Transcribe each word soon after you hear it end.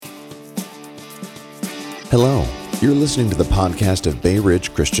Hello, you're listening to the podcast of Bay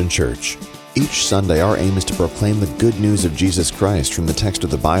Ridge Christian Church. Each Sunday, our aim is to proclaim the good news of Jesus Christ from the text of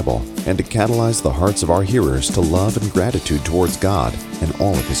the Bible and to catalyze the hearts of our hearers to love and gratitude towards God and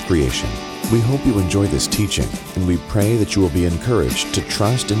all of His creation. We hope you enjoy this teaching, and we pray that you will be encouraged to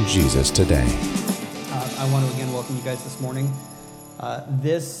trust in Jesus today. I want to again welcome you guys this morning.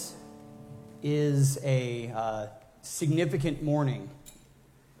 This is a significant morning,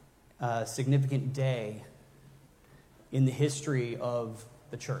 significant day in the history of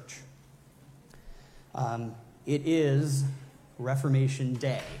the church. It is Reformation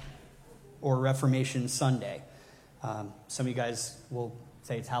Day, or Reformation Sunday. Some of you guys will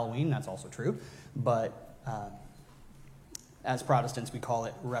say it's Halloween, that's also true, but as Protestants we call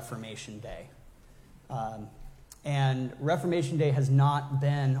it Reformation Day. And Reformation Day has not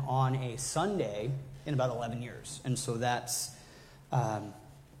been on a Sunday in about 11 years, and so that's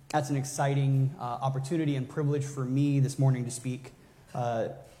an exciting opportunity and privilege for me this morning to speak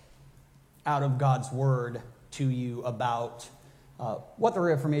out of God's Word to you about what the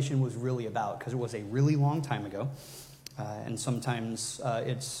Reformation was really about, because it was a really long time ago, and sometimes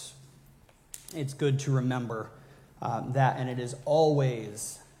it's good to remember that, and it is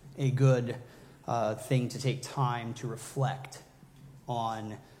always a good thing to take time to reflect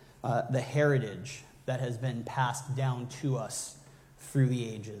on the heritage that has been passed down to us through the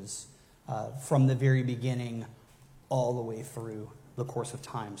ages, from the very beginning all the way through the course of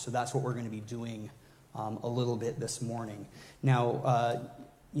time. So that's what we're going to be doing a little bit this morning. Now,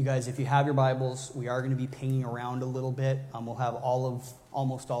 you guys, if you have your Bibles, we are going to be pinging around a little bit. We'll have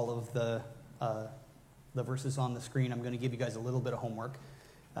almost all of the verses on the screen. I'm going to give you guys a little bit of homework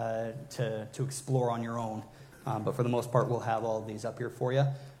to explore on your own. But for the most part, we'll have all of these up here for you.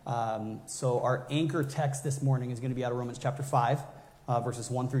 So our anchor text this morning is going to be out of Romans chapter 5, verses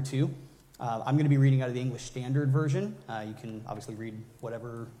 1 through 2. I'm going to be reading out of the English Standard Version. You can obviously read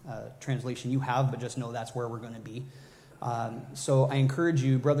whatever translation you have, but just know that's where we're going to be. So I encourage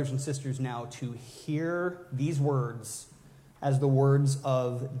you, brothers and sisters, now to hear these words as the words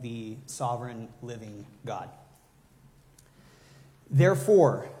of the sovereign living God.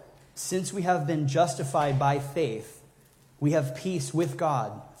 Therefore, since we have been justified by faith, we have peace with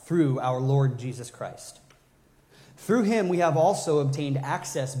God through our Lord Jesus Christ. Through him we have also obtained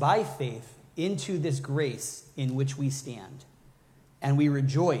access by faith into this grace in which we stand, and we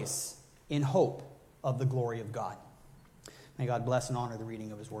rejoice in hope of the glory of God. May God bless and honor the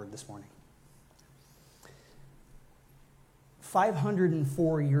reading of his word this morning.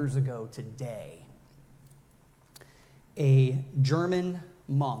 504 years ago today, a German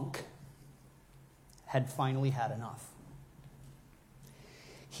monk had finally had enough.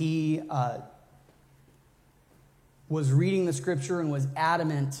 He was reading the scripture and was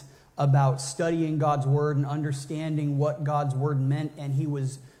adamant about studying God's word and understanding what God's word meant. And he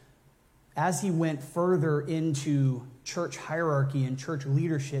was, as he went further into church hierarchy and church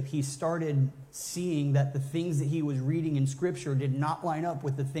leadership, he started seeing that the things that he was reading in scripture did not line up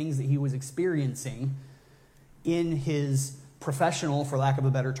with the things that he was experiencing in his professional, for lack of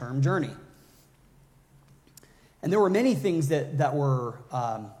a better term, journey. And there were many things that were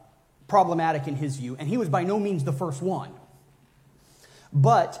problematic in his view, and he was by no means the first one.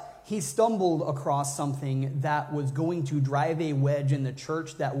 But he stumbled across something that was going to drive a wedge in the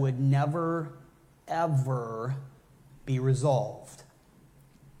church that would never, ever be resolved.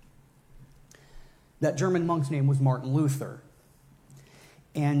 That German monk's name was Martin Luther.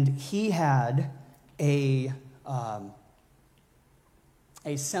 And he had a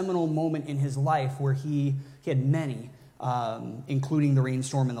seminal moment in his life where he had many, including the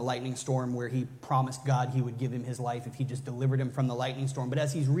rainstorm and the lightning storm, where he promised God he would give him his life if he just delivered him from the lightning storm. But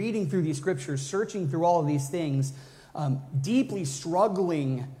as he's reading through these scriptures, searching through all of these things, deeply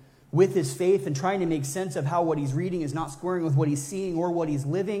struggling with his faith and trying to make sense of how what he's reading is not squaring with what he's seeing or what he's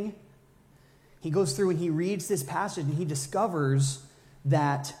living, he goes through and he reads this passage and he discovers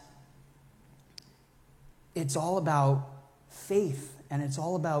that it's all about faith, and it's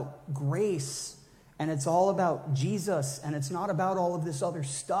all about grace, and it's all about Jesus, and it's not about all of this other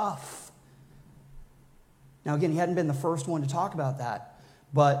stuff. Now, again, he hadn't been the first one to talk about that,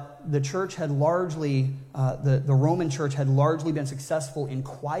 but the church had largely, the Roman church had largely been successful in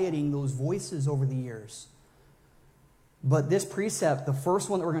quieting those voices over the years. But this precept, the first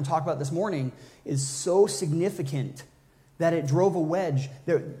one that we're going to talk about this morning, is so significant that it drove a wedge.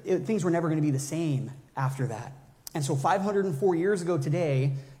 Things were never going to be the same after that. And so 504 years ago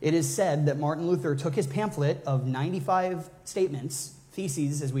today, it is said that Martin Luther took his pamphlet of 95 statements,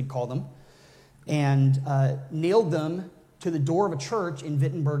 theses as we'd call them, and nailed them to the door of a church in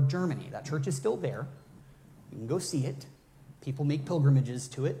Wittenberg, Germany. That church is still there. You can go see it. People make pilgrimages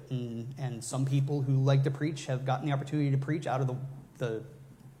to it, and some people who like to preach have gotten the opportunity to preach out of the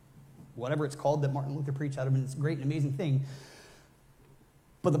whatever it's called that Martin Luther preached out of, and it's a great and amazing thing.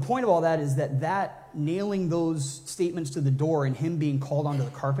 But the point of all that is that nailing those statements to the door and him being called onto the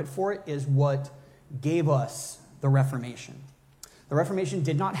carpet for it is what gave us the Reformation. The Reformation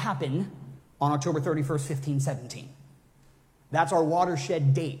did not happen on October 31st, 1517. That's our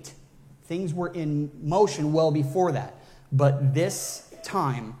watershed date. Things were in motion well before that. But this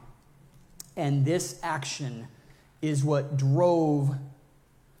time and this action is what drove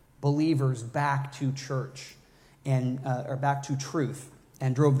believers back to church or back to truth,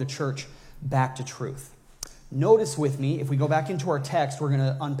 and drove the church back to truth. Notice with me, if we go back into our text, we're going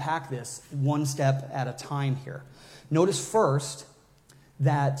to unpack this one step at a time here. Notice first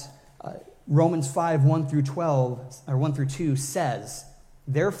that Romans 5, 1 through 2 says,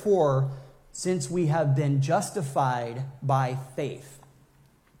 "Therefore, since we have been justified by faith."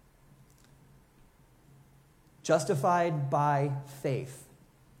 Justified by faith.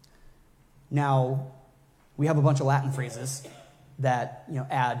 Now, we have a bunch of Latin phrases that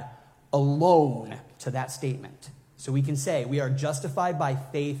add alone to that statement. So we can say we are justified by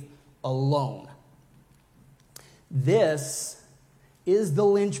faith alone. This is the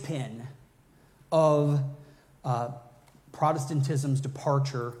linchpin of Protestantism's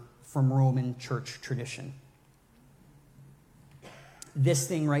departure from Roman church tradition. This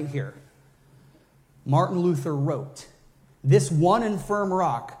thing right here. Martin Luther wrote, "This one and firm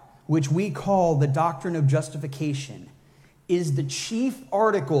rock, which we call the doctrine of justification, is the chief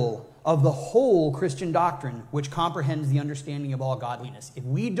article of the whole Christian doctrine, which comprehends the understanding of all godliness." If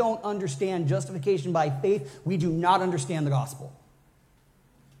we don't understand justification by faith, we do not understand the gospel.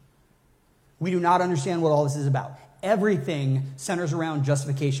 We do not understand what all this is about. Everything centers around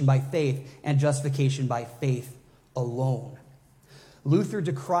justification by faith and justification by faith alone. Luther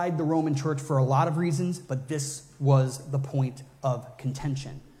decried the Roman church for a lot of reasons, but this was the point of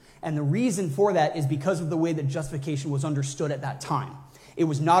contention. And the reason for that is because of the way that justification was understood at that time. It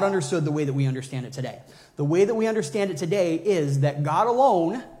was not understood the way that we understand it today. The way that we understand it today is that God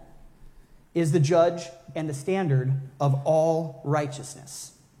alone is the judge and the standard of all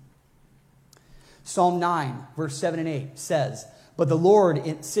righteousness. Psalm 9, verse 7 and 8 says, "But the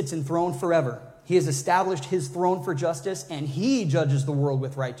Lord sits enthroned forever. He has established his throne for justice, and he judges the world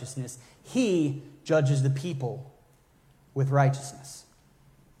with righteousness. He judges the people with righteousness."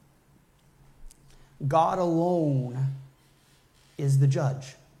 God alone is the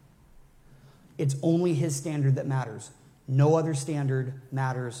judge. It's only his standard that matters. No other standard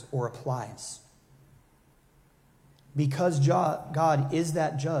matters or applies. Because God is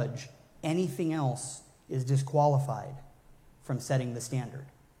that judge, anything else is disqualified from setting the standard.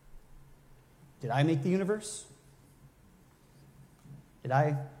 Did I make the universe? Did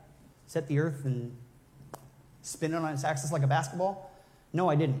I set the earth and spin it on its axis like a basketball? No,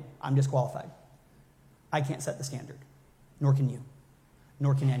 I didn't. I'm disqualified. I can't set the standard, nor can you,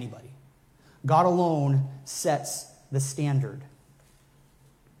 nor can anybody. God alone sets the standard.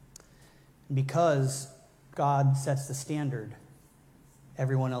 Because God sets the standard,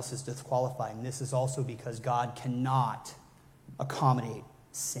 everyone else is disqualified. And this is also because God cannot accommodate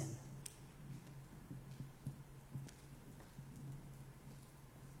sin.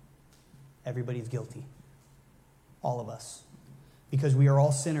 Everybody's guilty. All of us. Because we are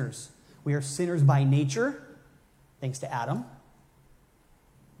all sinners. We are sinners by nature, thanks to Adam.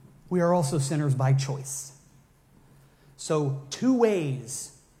 We are also sinners by choice. So, two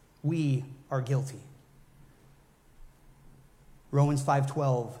ways we are guilty. Romans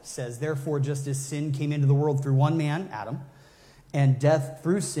 5:12 says, "Therefore, just as sin came into the world through one man, Adam, and death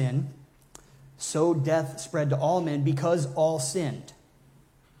through sin, so death spread to all men because all sinned."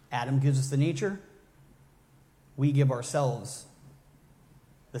 Adam gives us the nature. We give ourselves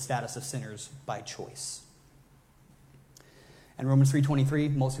the status of sinners by choice. And Romans 3:23,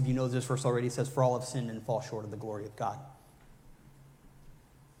 most of you know this verse already, says, "For all have sinned and fall short of the glory of God."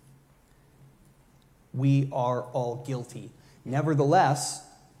 We are all guilty. Nevertheless,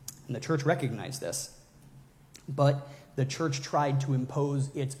 and the church recognized this, but the church tried to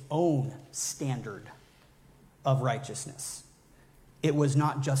impose its own standard of righteousness. It was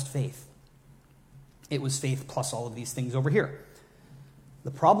not just faith. It was faith plus all of these things over here.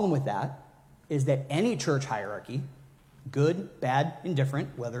 The problem with that is that any church hierarchy, good, bad,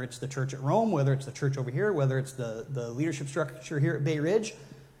 indifferent, whether it's the church at Rome, whether it's the church over here, whether it's the leadership structure here at Bay Ridge,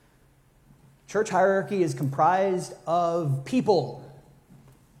 church hierarchy is comprised of people.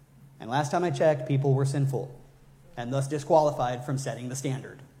 And last time I checked, people were sinful and thus disqualified from setting the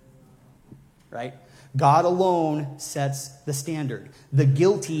standard. right? God alone sets the standard. The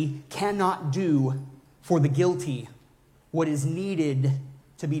guilty cannot do for the guilty what is needed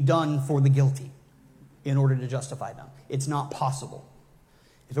to be done for the guilty in order to justify them. It's not possible.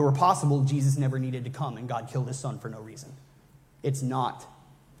 If it were possible, Jesus never needed to come and God killed his son for no reason. It's not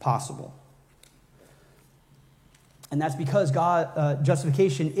possible. And that's because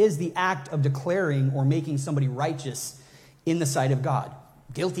justification is the act of declaring or making somebody righteous in the sight of God.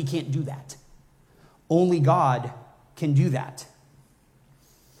 Guilty can't do that. Only God can do that.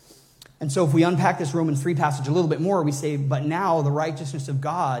 And so if we unpack this Romans 3 passage a little bit more, we say, but now the righteousness of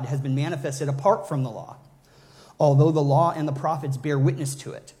God has been manifested apart from the law, although the law and the prophets bear witness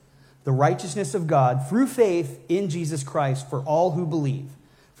to it. The righteousness of God through faith in Jesus Christ for all who believe.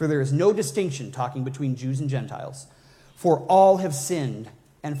 For there is no distinction, talking between Jews and Gentiles, for all have sinned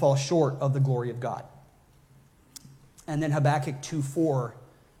and fall short of the glory of God. And then Habakkuk 2:4,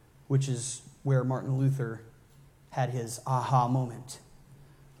 which is where Martin Luther had his aha moment.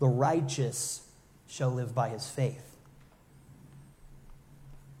 The righteous shall live by his faith.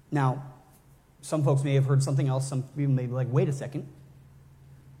 Now, some folks may have heard something else. Some people may be like, wait a second.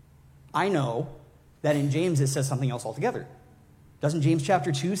 I know that in James it says something else altogether. Doesn't James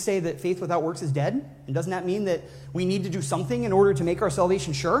chapter 2 say that faith without works is dead? And doesn't that mean that we need to do something in order to make our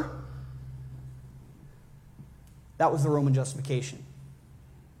salvation sure? That was the Roman justification.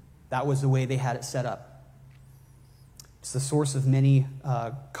 That was the way they had it set up. It's the source of many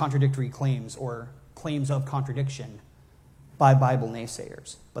contradictory claims or claims of contradiction by Bible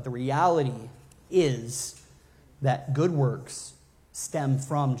naysayers. But the reality is that good works stem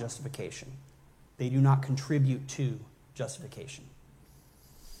from justification. They do not contribute to justification.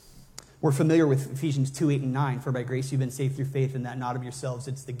 We're familiar with Ephesians 2:8 and 9. For by grace you've been saved through faith, and that not of yourselves.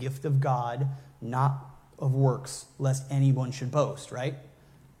 It's the gift of God, not of works, lest anyone should boast, right?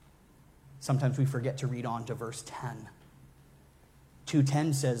 Sometimes we forget to read on to verse 10.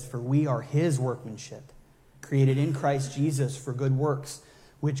 2:10 says, for we are his workmanship, created in Christ Jesus for good works,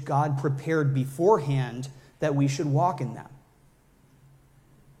 which God prepared beforehand that we should walk in them.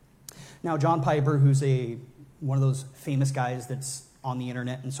 Now, John Piper, who's one of those famous guys that's on the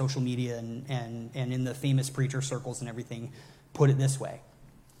internet and social media and in the famous preacher circles and everything, put it this way.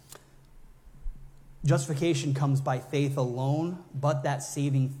 Justification comes by faith alone, but that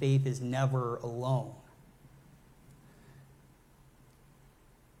saving faith is never alone.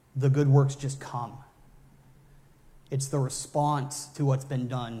 The good works just come. It's the response to what's been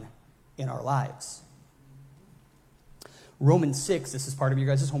done in our lives. Romans 6, this is part of your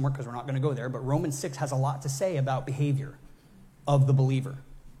guys' homework because we're not going to go there, but Romans 6 has a lot to say about behavior of the believer.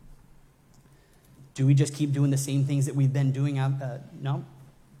 Do we just keep doing the same things that we've been doing? No.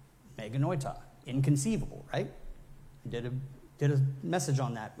 Meganoita. Inconceivable, right? I did a message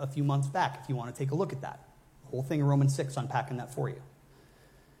on that a few months back if you want to take a look at that. The whole thing in Romans 6, unpacking that for you.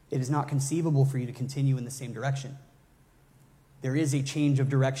 It is not conceivable for you to continue in the same direction. There is a change of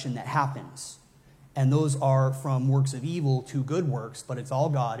direction that happens. And those are from works of evil to good works, but it's all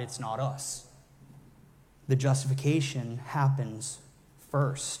God, it's not us. The justification happens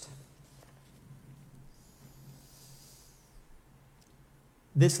first.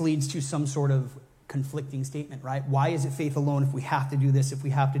 This leads to some sort of conflicting statement, right? Why is it faith alone if we have to do this, if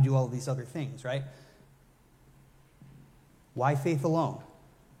we have to do all of these other things, right? Why faith alone?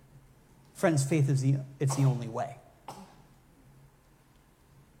 Friends, faith is it's the only way.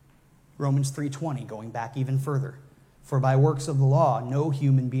 Romans 3:20, going back even further. For by works of the law, no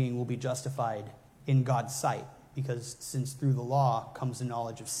human being will be justified in God's sight, because since through the law comes the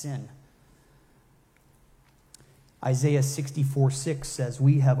knowledge of sin. Isaiah 64:6 says,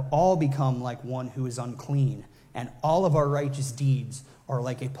 we have all become like one who is unclean, and all of our righteous deeds are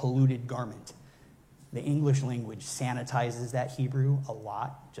like a polluted garment. The English language sanitizes that Hebrew a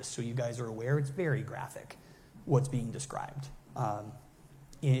lot, just so you guys are aware. It's very graphic, what's being described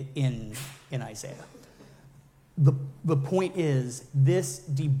in Isaiah. The point is, this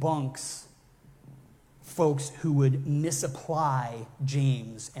debunks folks who would misapply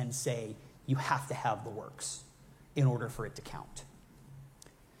James and say, you have to have the works in order for it to count.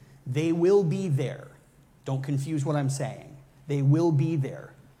 They will be there. Don't confuse what I'm saying. They will be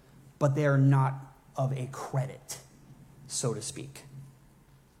there, but they are not of a credit, so to speak.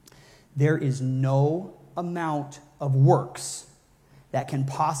 There is no amount of works that can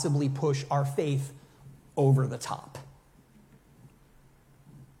possibly push our faith over the top.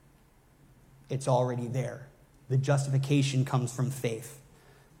 It's already there. The justification comes from faith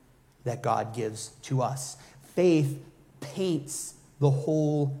that God gives to us. Faith paints the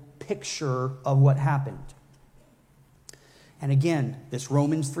whole picture of what happened. And again, this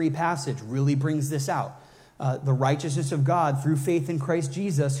Romans 3 passage really brings this out. The righteousness of God through faith in Christ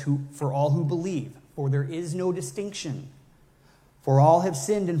Jesus, who for all who believe. For there is no distinction. For all have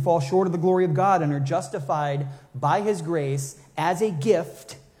sinned and fall short of the glory of God and are justified by his grace as a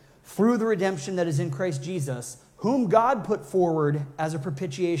gift through the redemption that is in Christ Jesus, whom God put forward as a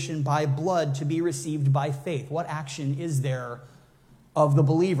propitiation by blood to be received by faith. What action is there of the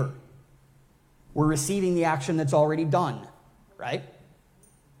believer? We're receiving the action that's already done, right?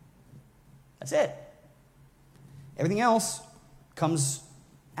 That's it. Everything else comes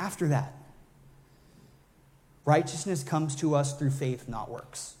after that. Righteousness comes to us through faith, not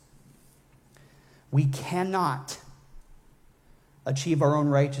works. We cannot achieve our own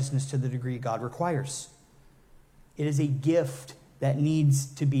righteousness to the degree God requires. It is a gift that needs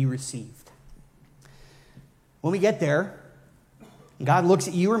to be received. When we get there, God looks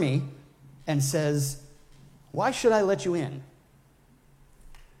at you or me and says, why should I let you in?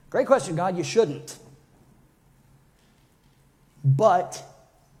 Great question, God, you shouldn't. But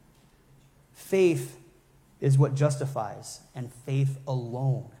faith is what justifies, and faith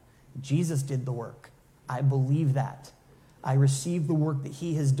alone. Jesus did the work. I believe that. I received the work that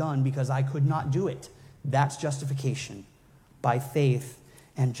he has done because I could not do it. That's justification by faith,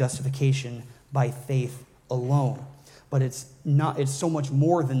 and justification by faith alone. But it's so much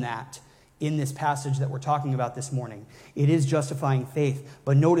more than that in this passage that we're talking about this morning. It is justifying faith.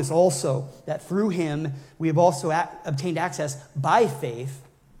 But notice also that through him, we have also obtained access by faith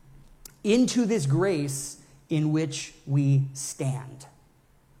into this grace in which we stand.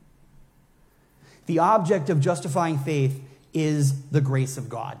 The object of justifying faith is the grace of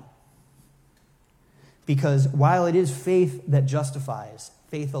God. Because while it is faith that justifies,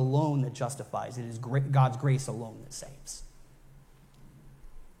 faith alone that justifies, it is God's grace alone that saves.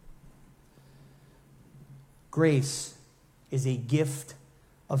 Grace is a gift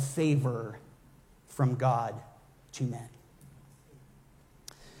of favor from God to men.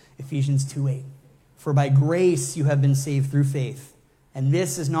 Ephesians 2:8. For by grace you have been saved through faith, and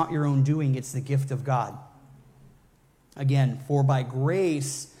this is not your own doing, it's the gift of God. Again, for by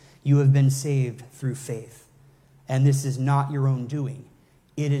grace you have been saved through faith, and this is not your own doing,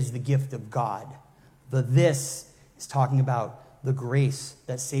 it is the gift of God. The this is talking about the grace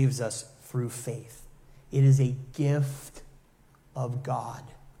that saves us through faith. It is a gift of God.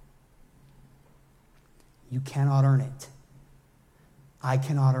 You cannot earn it. I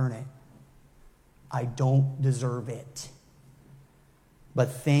cannot earn it. I don't deserve it.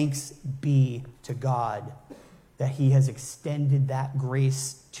 But thanks be to God that he has extended that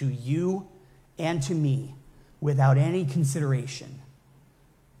grace to you and to me without any consideration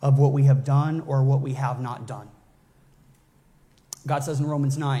of what we have done or what we have not done. God says in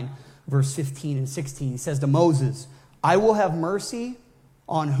Romans 9, verse 15 and 16, he says to Moses, I will have mercy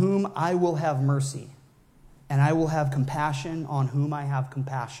on whom I will have mercy, and I will have compassion on whom I have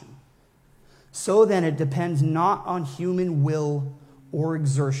compassion. So then it depends not on human will or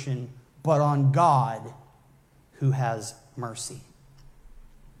exertion, but on God who has mercy.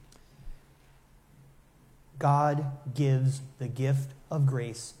 God gives the gift of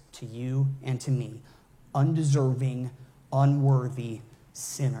grace to you and to me, undeserving, unworthy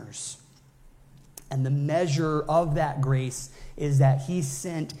sinners. And the measure of that grace is that he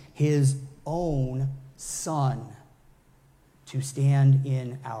sent his own Son to stand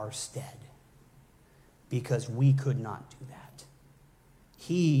in our stead, because we could not do that.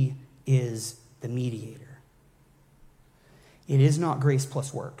 He is the mediator. It is not grace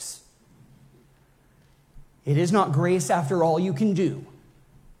plus works. It is not grace after all you can do.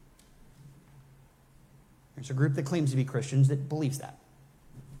 There's a group that claims to be Christians that believes that.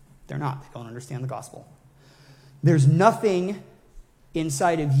 They're not. They don't understand the gospel. There's nothing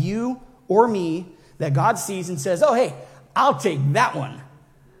inside of you or me that God sees and says, oh, hey, I'll take that one.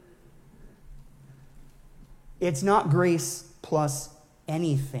 It's not grace plus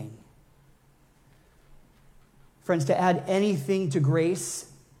anything. Friends, to add anything to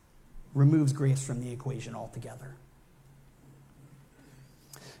grace removes grace from the equation altogether.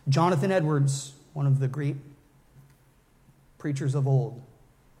 Jonathan Edwards, one of the great preachers of old,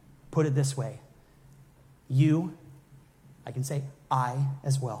 put it this way. You, I can say I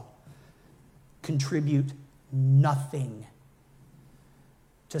as well, contribute nothing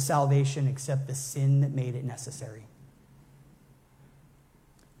to salvation except the sin that made it necessary.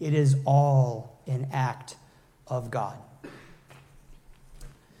 It is all an act of God.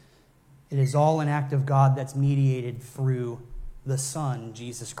 It is all an act of God that's mediated through the Son,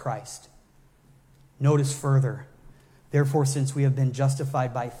 Jesus Christ. Notice further, therefore, since we have been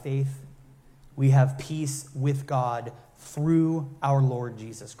justified by faith, we have peace with God through our Lord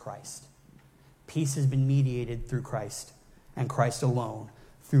Jesus Christ. Peace has been mediated through Christ and Christ alone,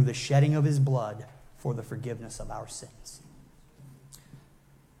 through the shedding of his blood for the forgiveness of our sins.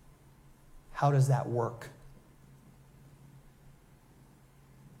 How does that work?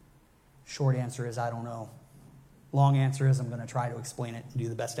 Short answer is, I don't know. Long answer is, I'm going to try to explain it and do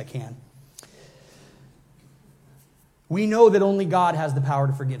the best I can. We know that only God has the power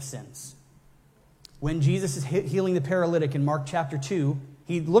to forgive sins. When Jesus is healing the paralytic in Mark chapter 2,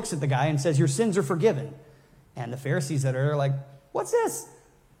 he looks at the guy and says, your sins are forgiven. And the Pharisees that are there are like, what's this?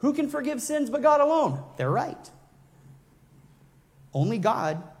 Who can forgive sins but God alone? They're right. Only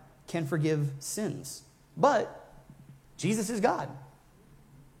God can forgive sins. But Jesus is God.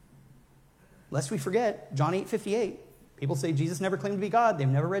 Lest we forget, John 8:58. People say Jesus never claimed to be God. They've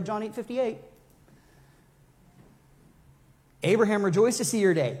never read John 8:58. Abraham rejoiced to see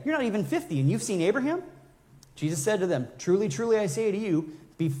your day. You're not even 50 and you've seen Abraham? Jesus said to them, truly, truly, I say to you,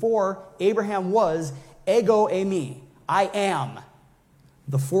 before Abraham was, ego eimi, I am.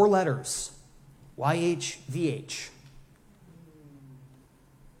 The 4 letters, YHVH.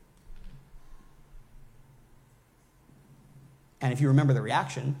 And if you remember the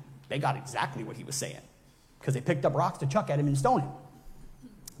reaction, they got exactly what he was saying, because they picked up rocks to chuck at him and stone him.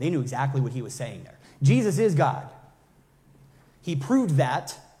 They knew exactly what he was saying there. Jesus is God. He proved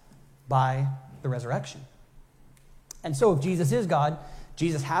that by the resurrection. And so if Jesus is God,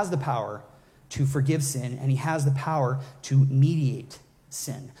 Jesus has the power to forgive sin, and he has the power to mediate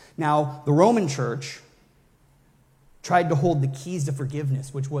sin. Now, the Roman Church tried to hold the keys to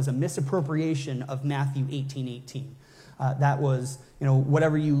forgiveness, which was a misappropriation of Matthew 18:18. That was,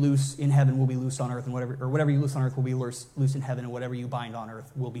 whatever you loose in heaven will be loose on earth, and whatever you loose on earth will be loose in heaven, and whatever you bind on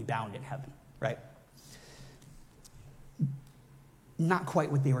earth will be bound in heaven, right? Not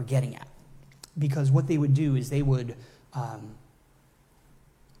quite what they were getting at, because what they would do is they would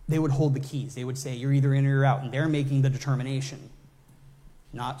hold the keys. They would say, you're either in or you're out, and they're making the determination.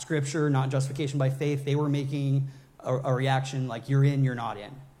 Not Scripture, not justification by faith. They were making a reaction like you're in, you're not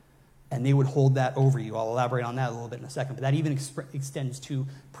in. And they would hold that over you. I'll elaborate on that a little bit in a second. But that even extends to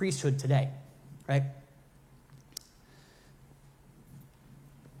priesthood today, right?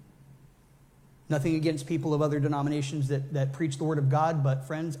 Nothing against people of other denominations that preach the Word of God, but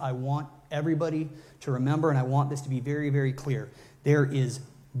friends, I want everybody to remember, and I want this to be very, very clear. There is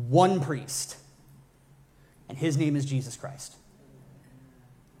one priest, and his name is Jesus Christ.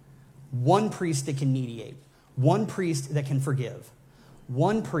 One priest that can mediate. One priest that can forgive.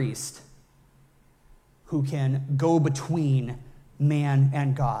 One priest who can go between man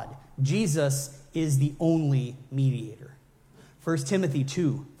and God. Jesus is the only mediator. 1 Timothy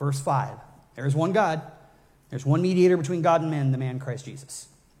 2, verse 5. There is one God. There's one mediator between God and men, the man Christ Jesus.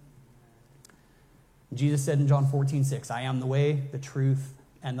 Jesus said in John 14:6, I am the way, the truth,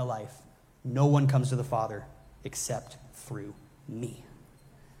 and the life. No one comes to the Father except through me.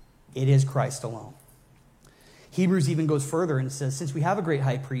 It is Christ alone. Hebrews even goes further and says, since we have a great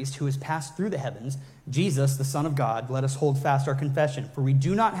high priest who has passed through the heavens, Jesus, the Son of God, let us hold fast our confession. For we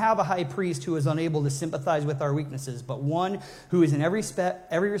do not have a high priest who is unable to sympathize with our weaknesses, but one who is in every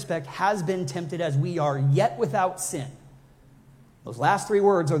respect has been tempted as we are, yet without sin. Those last 3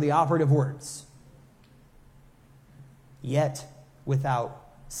 words are the operative words. Yet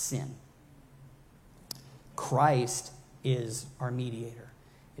without sin. Christ is our mediator.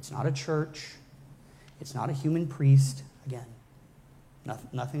 It's not a church. It's not a human priest. Again,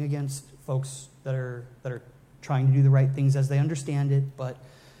 nothing against folks that are trying to do the right things as they understand it, but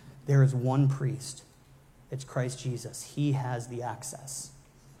there is one priest. It's Christ Jesus. He has the access.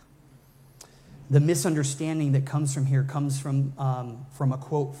 The misunderstanding that comes from here comes from a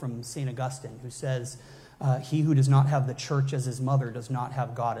quote from St. Augustine, who says, he who does not have the church as his mother does not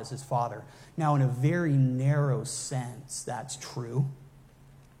have God as his father. Now, in a very narrow sense, that's true,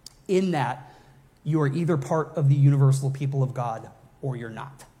 in that you are either part of the universal people of God or you're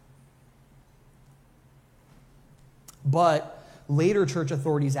not. But later church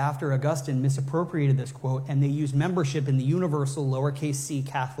authorities after Augustine misappropriated this quote, and they used membership in the universal lowercase c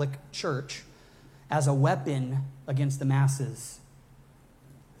Catholic Church as a weapon against the masses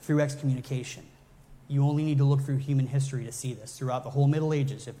through excommunication. You only need to look through human history to see this. Throughout the whole Middle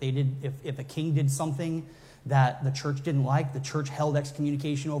Ages, if a king did something that the church didn't like, the church held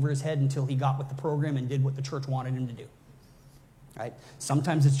excommunication over his head until he got with the program and did what the church wanted him to do. Right?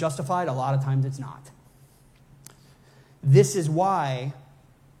 Sometimes it's justified, a lot of times it's not. This is why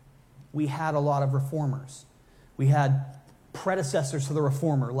we had a lot of reformers. We had predecessors to the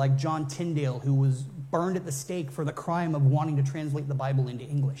reformer, like John Tyndale, who was burned at the stake for the crime of wanting to translate the Bible into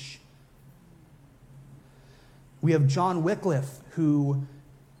English. We have John Wycliffe, who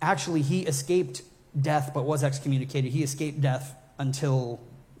actually he escaped death but was excommunicated. He escaped death until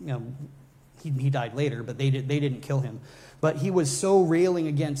he died later, but they didn't kill him. But he was so railing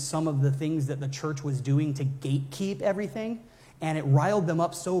against some of the things that the church was doing to gatekeep everything, and it riled them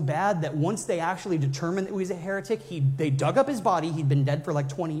up so bad that once they actually determined that he was a heretic, they dug up his body. He'd been dead for like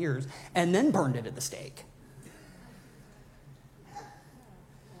 20 years, and then burned it at the stake.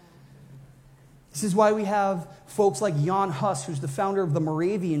 This is why we have folks like Jan Hus, who's the founder of the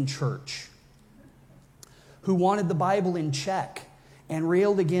Moravian Church, who wanted the Bible in check and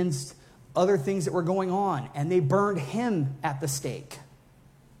railed against other things that were going on, and they burned him at the stake.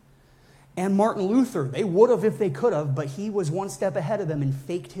 And Martin Luther, they would have if they could have, but he was one step ahead of them and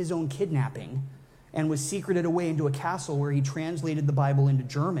faked his own kidnapping and was secreted away into a castle where he translated the Bible into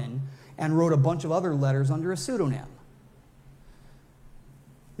German and wrote a bunch of other letters under a pseudonym.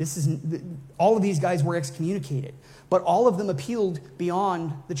 All of these guys were excommunicated, but all of them appealed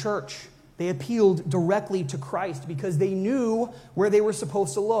beyond the church. They appealed directly to Christ because they knew where they were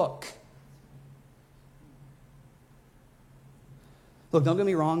supposed to look. Look, don't get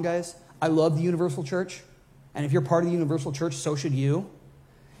me wrong, guys. I love the Universal Church, and if you're part of the Universal Church, so should you.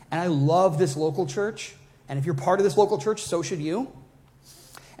 And I love this local church, and if you're part of this local church, so should you.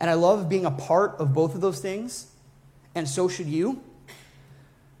 And I love being a part of both of those things, and so should you.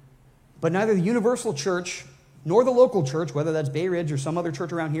 But neither the Universal Church nor the local church, whether that's Bay Ridge or some other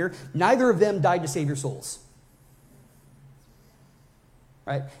church around here, neither of them died to save your souls.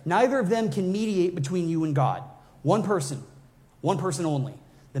 Right? Neither of them can mediate between you and God. One person only,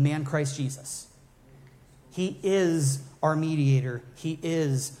 the man Christ Jesus. He is our mediator. He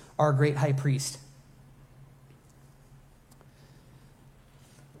is our great high priest.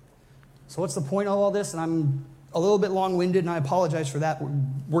 So what's the point of all this? And I'm a little bit long-winded, and I apologize for that.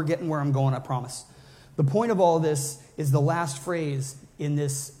 We're getting where I'm going, I promise. The point of all this is the last phrase in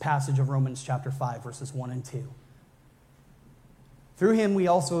this passage of Romans chapter 5, verses 1 and 2. Through him we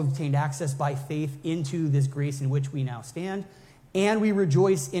also obtained access by faith into this grace in which we now stand, and we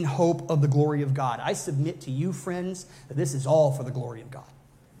rejoice in hope of the glory of God. I submit to you, friends, that this is all for the glory of God.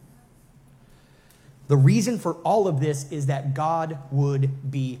 The reason for all of this is that God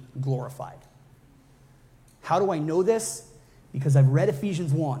would be glorified. How do I know this? Because I've read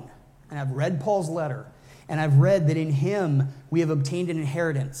Ephesians 1, and I've read Paul's letter, and I've read that in him we have obtained an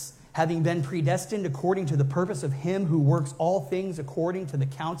inheritance, having been predestined according to the purpose of him who works all things according to the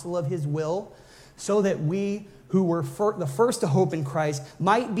counsel of his will, so that we who were the first to hope in Christ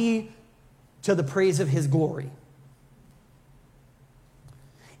might be to the praise of his glory.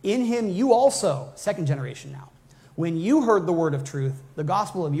 In him you also, second generation now, when you heard the word of truth, the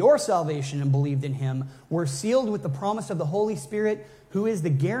gospel of your salvation, and believed in him, were sealed with the promise of the Holy Spirit, who is the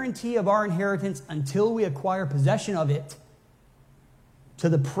guarantee of our inheritance until we acquire possession of it, to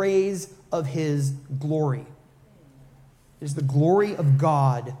the praise of his glory. It is the glory of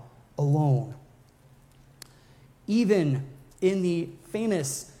God alone. Even in the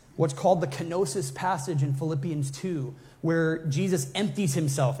famous, what's called the kenosis passage in Philippians 2, where Jesus empties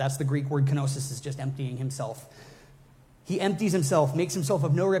himself. That's the Greek word kenosis, is just emptying himself. He empties himself, makes himself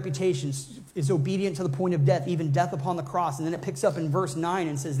of no reputation, is obedient to the point of death, even death upon the cross. And then it picks up in verse 9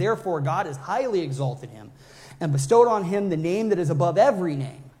 and says, therefore God has highly exalted him and bestowed on him the name that is above every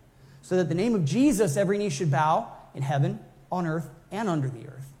name, so that the name of Jesus every knee should bow in heaven, on earth, and under the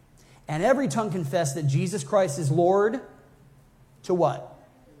earth. And every tongue confess that Jesus Christ is Lord to what?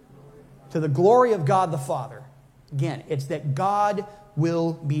 To the glory of God the Father. Again, it's that God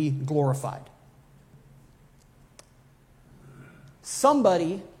will be glorified.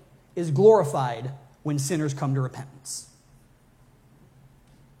 Somebody is glorified when sinners come to repentance.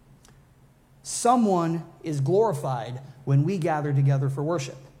 Someone is glorified when we gather together for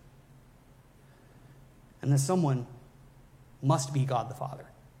worship. And this someone must be God the Father.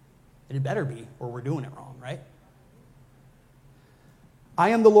 It had better be, or we're doing it wrong, right? I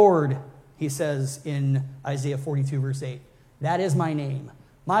am the Lord, he says in Isaiah 42, verse 8. That is my name.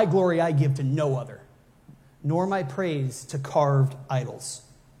 My glory I give to no other, nor my praise to carved idols.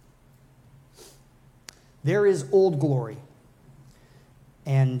 There is old glory,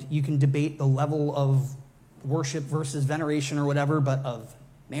 and you can debate the level of worship versus veneration or whatever, but of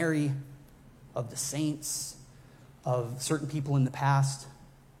Mary, of the saints, of certain people in the past.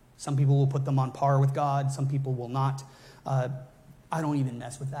 Some people will put them on par with God. Some people will not. I don't even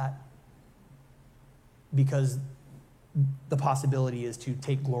mess with that, because the possibility is to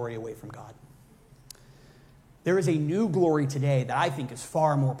take glory away from God. There is a new glory today that I think is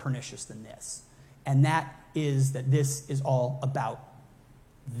far more pernicious than this, and that is that this is all about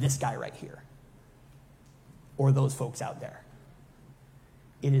this guy right here. or those folks out there.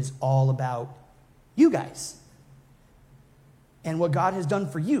 It is all about you guys and what God has done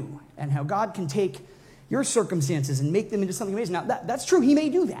for you and how God can take your circumstances and make them into something amazing. Now, that's true. He may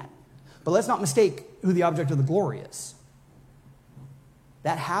do that. But let's not mistake who the object of the glory is.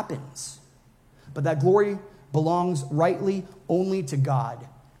 That happens. But that glory belongs rightly only to God.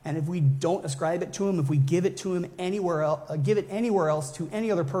 And if we don't ascribe it to him, if we give it to him anywhere else, to any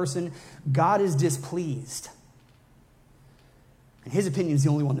other person, God is displeased. And his opinion is the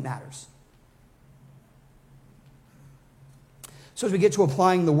only one that matters. So as we get to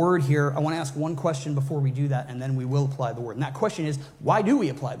applying the word here, I want to ask one question before we do that, and then we will apply the word. And that question is, why do we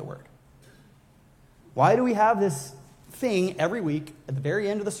apply the word? Why do we have this thing every week at the very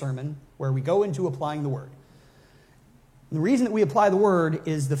end of the sermon where we go into applying the word? And the reason that we apply the word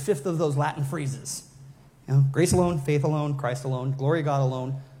is the fifth of those Latin phrases. Grace alone, faith alone, Christ alone, glory to God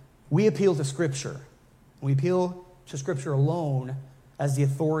alone. We appeal to Scripture. We appeal to Scripture alone as the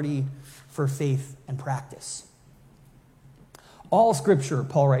authority for faith and practice. All Scripture,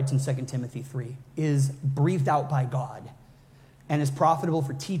 Paul writes in 2 Timothy 3, is breathed out by God and is profitable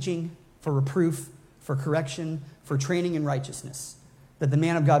for teaching, for reproof, for correction, for training in righteousness, that the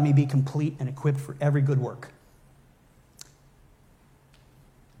man of God may be complete and equipped for every good work.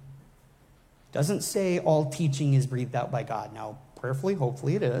 Doesn't say all teaching is breathed out by God. Now, prayerfully,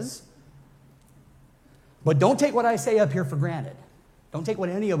 hopefully it is. But don't take what I say up here for granted. Don't take what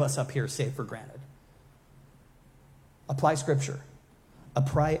any of us up here say for granted. Apply Scripture.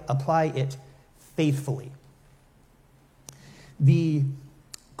 Apply it faithfully. The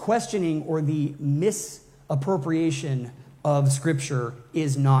questioning or the misappropriation of Scripture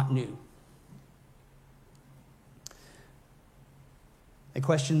is not new. They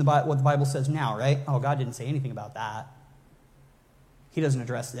question what the Bible says now, right? Oh, God didn't say anything about that. He doesn't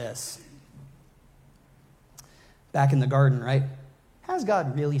address this. Back in the garden, right? Has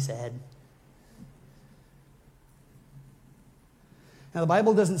God really said? Now, the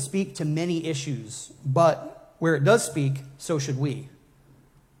Bible doesn't speak to many issues, but where it does speak, so should we.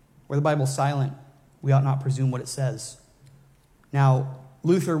 Where the Bible's silent, we ought not presume what it says. Now,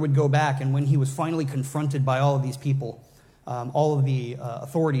 Luther would go back, and when he was finally confronted by all of these people, all of the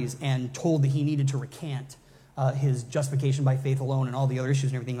authorities, and told that he needed to recant his justification by faith alone and all the other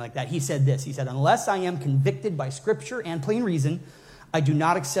issues and everything like that, he said this. He said, "Unless I am convicted by Scripture and plain reason, I do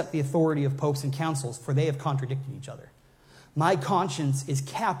not accept the authority of popes and councils, for they have contradicted each other. My conscience is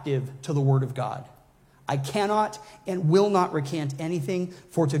captive to the word of God. I cannot and will not recant anything,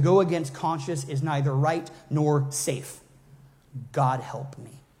 for to go against conscience is neither right nor safe. God help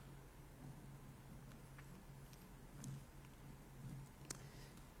me."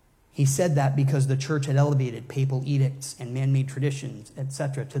 He said that because the church had elevated papal edicts and man-made traditions,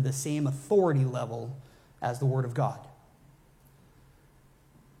 etc., to the same authority level as the Word of God.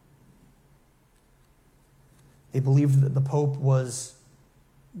 They believed that the Pope was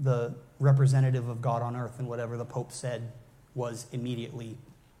the representative of God on earth, and whatever the Pope said was immediately,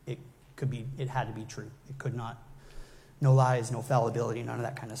 it had to be true. It could not, no lies, no fallibility, none of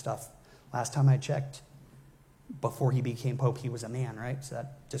that kind of stuff. Last time I checked, before he became Pope, he was a man, right? So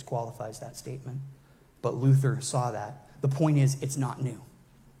that disqualifies that statement. But Luther saw that. The point is, it's not new.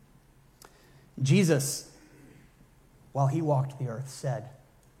 Jesus, while he walked the earth, said,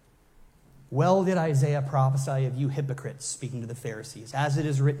 "Well did Isaiah prophesy of you hypocrites," speaking to the Pharisees, "as it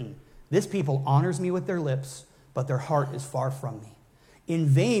is written, this people honors me with their lips, but their heart is far from me. In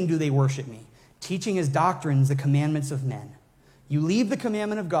vain do they worship me, teaching as doctrines the commandments of men. You leave the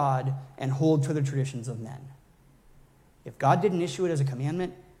commandment of God and hold to the traditions of men." If God didn't issue it as a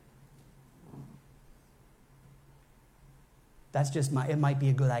commandment, it might be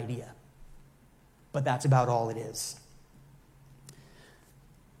a good idea. But that's about all it is.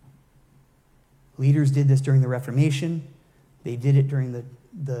 Leaders did this during the Reformation. They did it during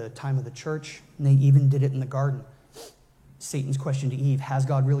the time of the church. And they even did it in the garden. Satan's question to Eve, has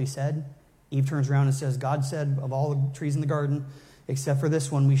God really said? Eve turns around and says, God said of all the trees in the garden, except for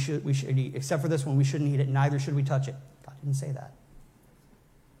this one we should eat. Except for this one we shouldn't eat it, neither should we touch it. God didn't say that.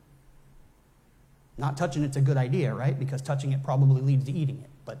 Not touching it's a good idea, right? Because touching it probably leads to eating it,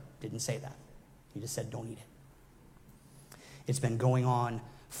 but didn't say that. He just said don't eat it. It's been going on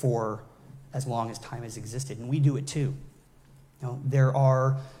for as long as time has existed, and we do it too. You know, there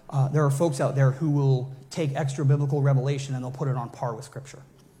are folks out there who will take extra biblical revelation and they'll put it on par with Scripture.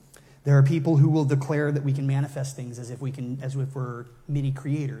 There are people who will declare that we can manifest things as if we're mini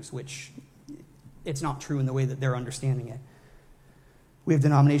creators, which it's not true in the way that they're understanding it. We have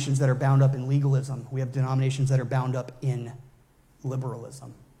denominations that are bound up in legalism. We have denominations that are bound up in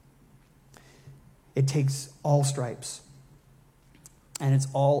liberalism. It takes all stripes, and it's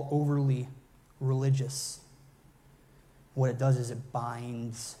all overly religious. What it does is it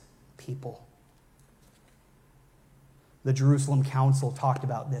binds people. The Jerusalem Council talked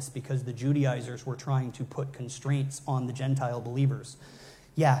about this because the Judaizers were trying to put constraints on the Gentile believers.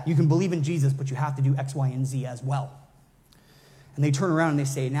 Yeah, you can believe in Jesus, but you have to do X, Y, and Z as well. And they turn around and they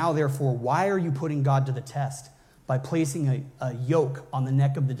say, now therefore, why are you putting God to the test by placing a yoke on the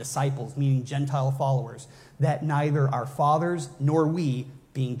neck of the disciples, meaning Gentile followers, that neither our fathers nor we,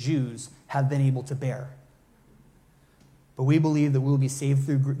 being Jews, have been able to bear? But we believe that we will be saved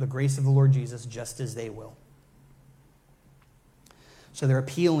through the grace of the Lord Jesus just as they will. So they're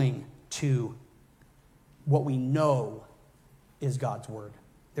appealing to what we know is God's word.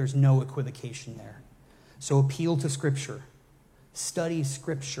 There's no equivocation there. So appeal to Scripture. Study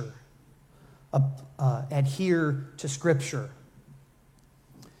Scripture. Adhere to Scripture.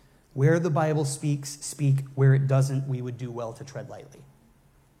 Where the Bible speaks, speak. Where it doesn't, we would do well to tread lightly.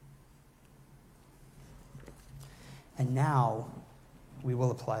 And now we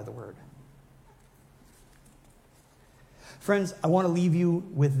will apply the word. Friends, I want to leave you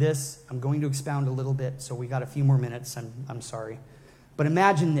with this. I'm going to expound a little bit, so we got a few more minutes. I'm sorry. But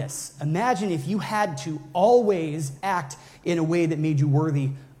imagine this. Imagine if you had to always act in a way that made you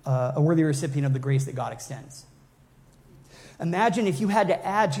a worthy recipient of the grace that God extends. Imagine if you had to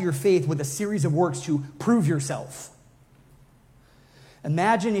add to your faith with a series of works to prove yourself.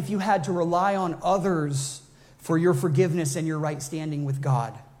 Imagine if you had to rely on others for your forgiveness and your right standing with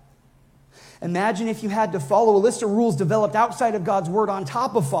God. Imagine if you had to follow a list of rules developed outside of God's word on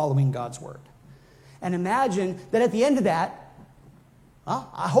top of following God's word. And imagine that at the end of that,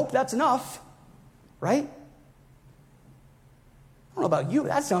 I hope that's enough, right? I don't know about you, but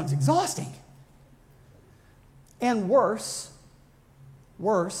that sounds exhausting. And worse,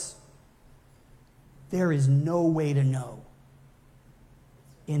 there is no way to know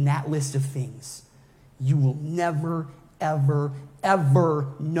in that list of things. You will never, ever,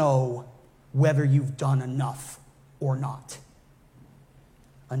 ever know whether you've done enough or not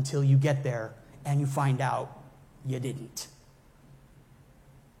until you get there and you find out you didn't.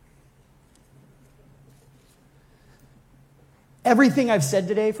 Everything I've said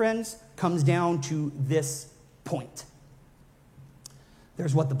today, friends, comes down to this point.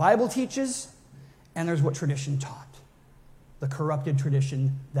 There's what the Bible teaches, and there's what tradition taught. The corrupted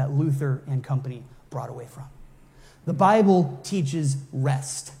tradition that Luther and company brought away from. The Bible teaches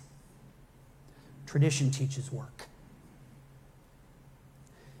rest. Tradition teaches work.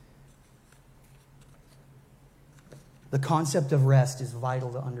 The concept of rest is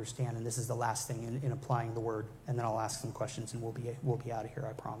vital to understand, and this is the last thing in applying the word, and then I'll ask some questions and we'll be out of here,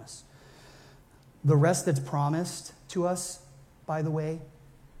 I promise. The rest that's promised to us, by the way,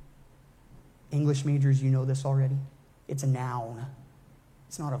 English majors, you know this already, it's a noun.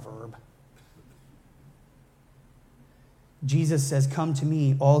 It's not a verb. Jesus says, "Come to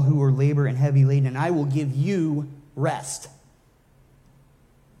me, all who are labor and heavy laden, and I will give you rest."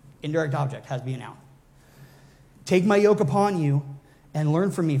 Indirect object has to be a noun. "Take my yoke upon you and learn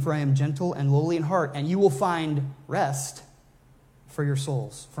from me, for I am gentle and lowly in heart, and you will find rest for your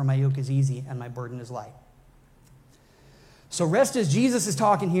souls. For my yoke is easy and my burden is light." So rest, as Jesus is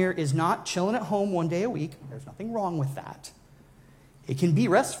talking here, is not chilling at home one day a week. There's nothing wrong with that. It can be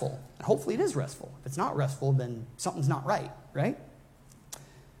restful, and hopefully it is restful. If it's not restful, then something's not right?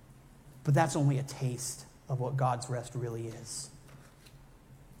 But that's only a taste of what God's rest really is.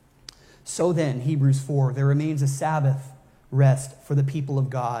 So then, Hebrews 4, there remains a Sabbath rest for the people of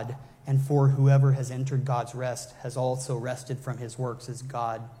God, and for whoever has entered God's rest has also rested from his works as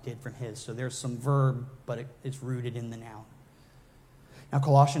God did from his. So there's some verb, but it's rooted in the noun. Now,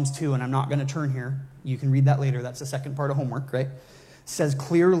 Colossians 2, and I'm not going to turn here. You can read that later. That's the second part of homework, right? Says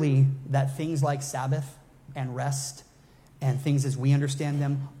clearly that things like Sabbath and rest and things as we understand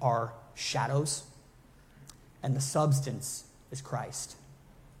them are shadows, and the substance is Christ.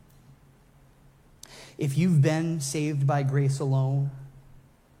 If you've been saved by grace alone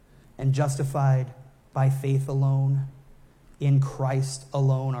and justified by faith alone, in Christ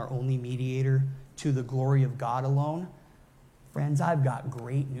alone, our only mediator, to the glory of God alone, friends, I've got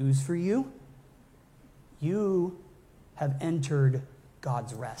great news for you. You have entered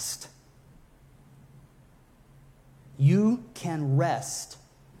God's rest. You can rest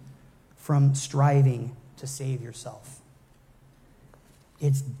from striving to save yourself.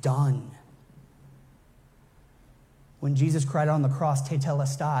 It's done. When Jesus cried on the cross,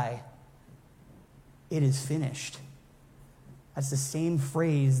 "Tetelestai," it is finished. That's the same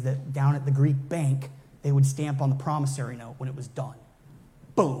phrase that down at the Greek bank they would stamp on the promissory note when it was done.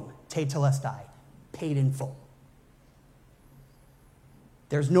 Boom, tetelestai, paid in full.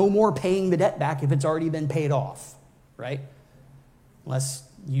 There's no more paying the debt back if it's already been paid off, right? Unless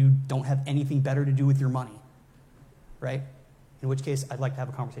you don't have anything better to do with your money, right? In which case, I'd like to have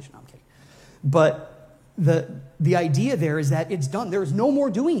a conversation. No, I'm kidding. But the idea there is that it's done. There's no more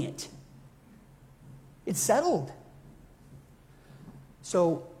doing it. It's settled.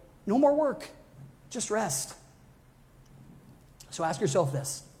 So no more work. Just rest. So ask yourself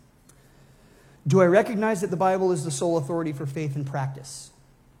this. Do I recognize that the Bible is the sole authority for faith and practice?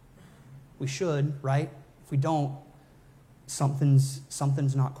 We should, right? If we don't, something's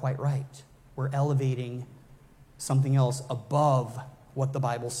not quite right. We're elevating something else above what the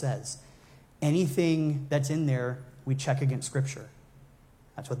Bible says. Anything that's in there, we check against Scripture.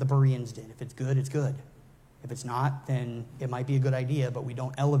 That's what the Bereans did. If it's good, it's good. If it's not, then it might be a good idea, but we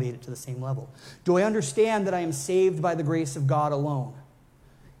don't elevate it to the same level. Do I understand that I am saved by the grace of God alone?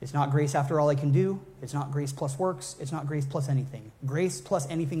 It's not grace after all I can do. It's not grace plus works. It's not grace plus anything. Grace plus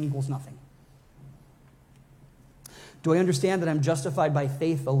anything equals nothing. Do I understand that I'm justified by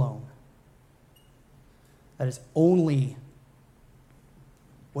faith alone? That is only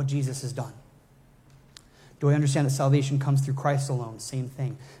what Jesus has done. Do I understand that salvation comes through Christ alone? Same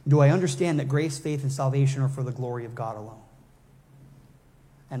thing. Do I understand that grace, faith, and salvation are for the glory of God alone?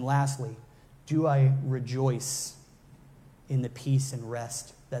 And lastly, do I rejoice in the peace and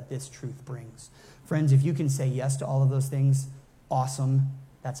rest that this truth brings? Friends, if you can say yes to all of those things, awesome.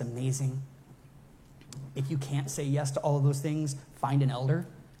 That's amazing. If you can't say yes to all of those things, find an elder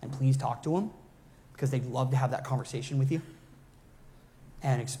and please talk to them, because they'd love to have that conversation with you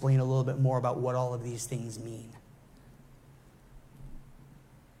and explain a little bit more about what all of these things mean.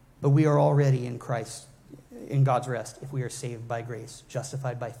 But we are already in Christ, in God's rest, if we are saved by grace,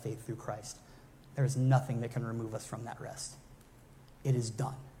 justified by faith through Christ. There is nothing that can remove us from that rest. It is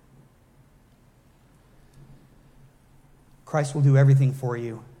done. Christ will do everything for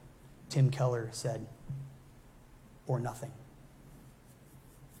you, Tim Keller said, or nothing.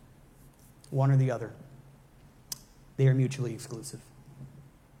 One or the other. They are mutually exclusive.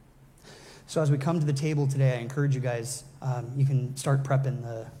 So as we come to the table today, I encourage you guys, you can start prepping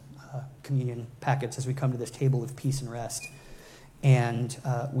the communion packets as we come to this table of peace and rest. And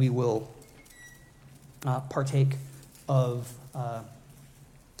we will partake of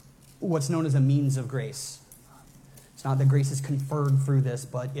what's known as a means of grace. It's not that grace is conferred through this,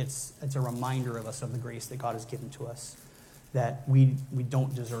 but it's a reminder of us of the grace that God has given to us, that we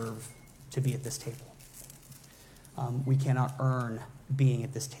don't deserve to be at this table. We cannot earn being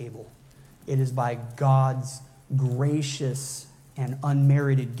at this table. It is by God's gracious and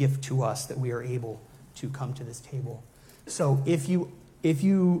unmerited gift to us that we are able to come to this table. So if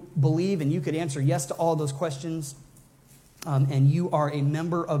you believe and you could answer yes to all those questions, and you are a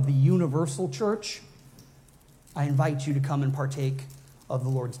member of the Universal Church, I invite you to come and partake of the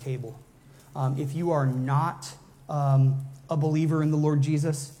Lord's table. If you are not a believer in the Lord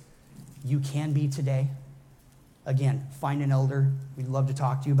Jesus, you can be today. Again, find an elder. We'd love to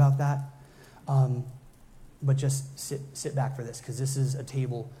talk to you about that. But just sit back for this, because this is a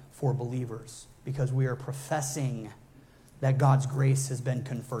table for believers, because we are professing that God's grace has been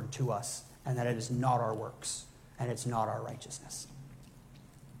conferred to us and that it is not our works and it's not our righteousness.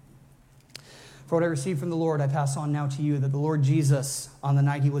 For what I received from the Lord, I pass on now to you, that the Lord Jesus, on the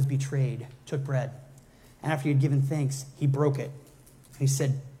night he was betrayed, took bread. And after he had given thanks, he broke it. He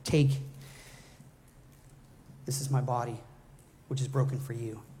said, "Take, this is my body, which is broken for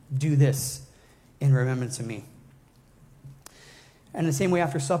you. Do this in remembrance of me." And the same way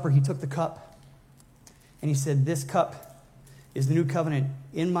after supper, he took the cup, and he said, "This cup is the new covenant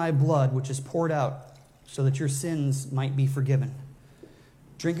in my blood, which is poured out so that your sins might be forgiven.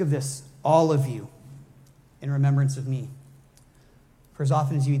 Drink of this, all of you, in remembrance of me. For as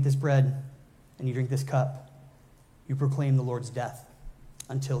often as you eat this bread and you drink this cup, you proclaim the Lord's death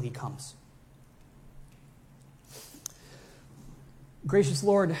until he comes." Gracious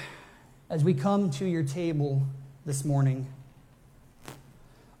Lord, as we come to your table this morning,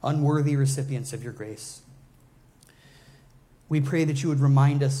 unworthy recipients of your grace, we pray that you would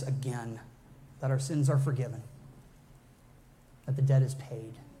remind us again that our sins are forgiven, that the debt is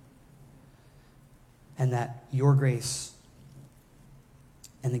paid, and that your grace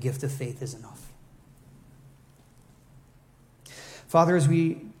and the gift of faith is enough. Father, as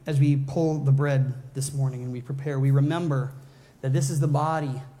we pull the bread this morning and we prepare, we remember that this is the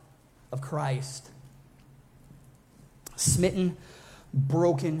body of Christ, smitten,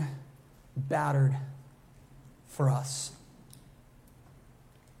 broken, battered for us.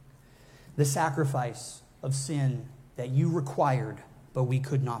 The sacrifice of sin that you required, but we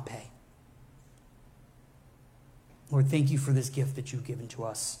could not pay. Lord, thank you for this gift that you've given to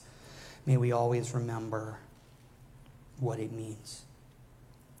us. May we always remember what it means.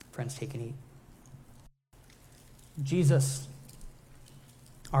 Friends, take and eat. Jesus,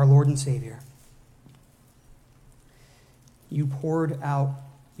 our Lord and Savior, you poured out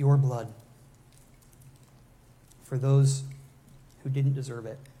your blood for those who didn't deserve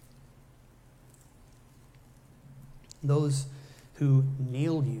it. Those who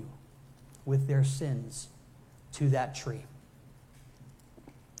nailed you with their sins to that tree,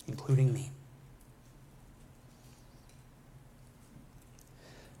 including me.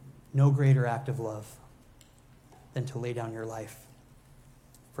 No greater act of love than to lay down your life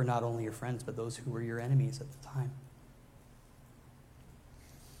for not only your friends, but those who were your enemies at the time.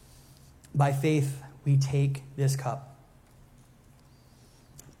 By faith, we take this cup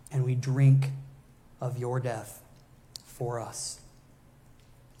and we drink of your death for us,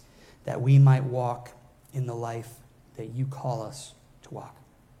 that we might walk in the life that you call us to walk.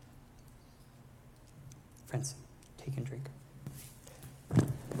 Friends, take and drink.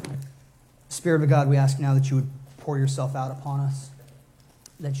 Spirit of God, we ask now that you would pour yourself out upon us,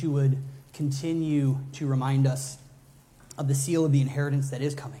 that you would continue to remind us of the seal of the inheritance that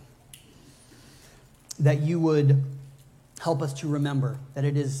is coming, that you would help us to remember that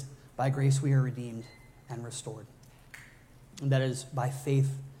it is by grace we are redeemed and restored, and that is by faith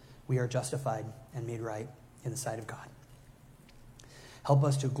we are justified and made right in the sight of God. Help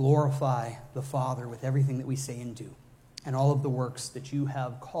us to glorify the Father with everything that we say and do, and all of the works that you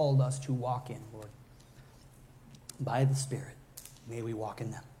have called us to walk in, Lord. By the Spirit, may we walk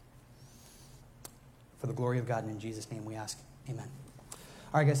in them. For the glory of God, and in Jesus' name we ask, amen.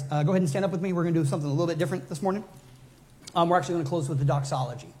 All right, guys, go ahead and stand up with me. We're going to do something a little bit different this morning. We're actually going to close with the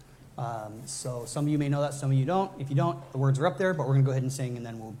doxology. So some of you may know that, some of you don't. If you don't, the words are up there, but we're going to go ahead and sing, and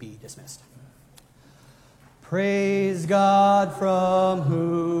then we'll be dismissed. Praise God, from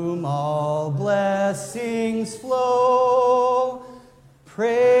whom all blessings flow.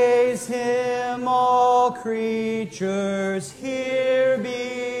 Praise him, all creatures here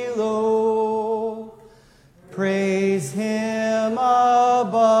below. Praise him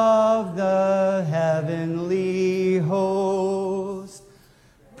above the heavenly host.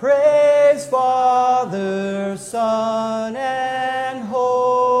 Praise Father, Son, and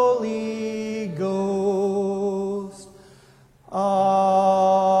Holy Ghost. Amen.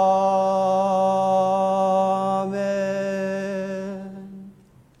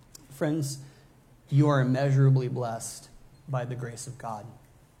 Friends, you are immeasurably blessed by the grace of God.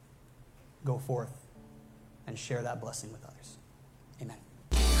 Go forth and share that blessing with others. Amen.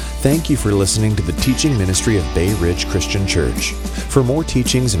 Thank you for listening to the teaching ministry of Bay Ridge Christian Church. For more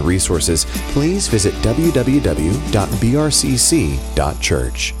teachings and resources, please visit www.brcc.church.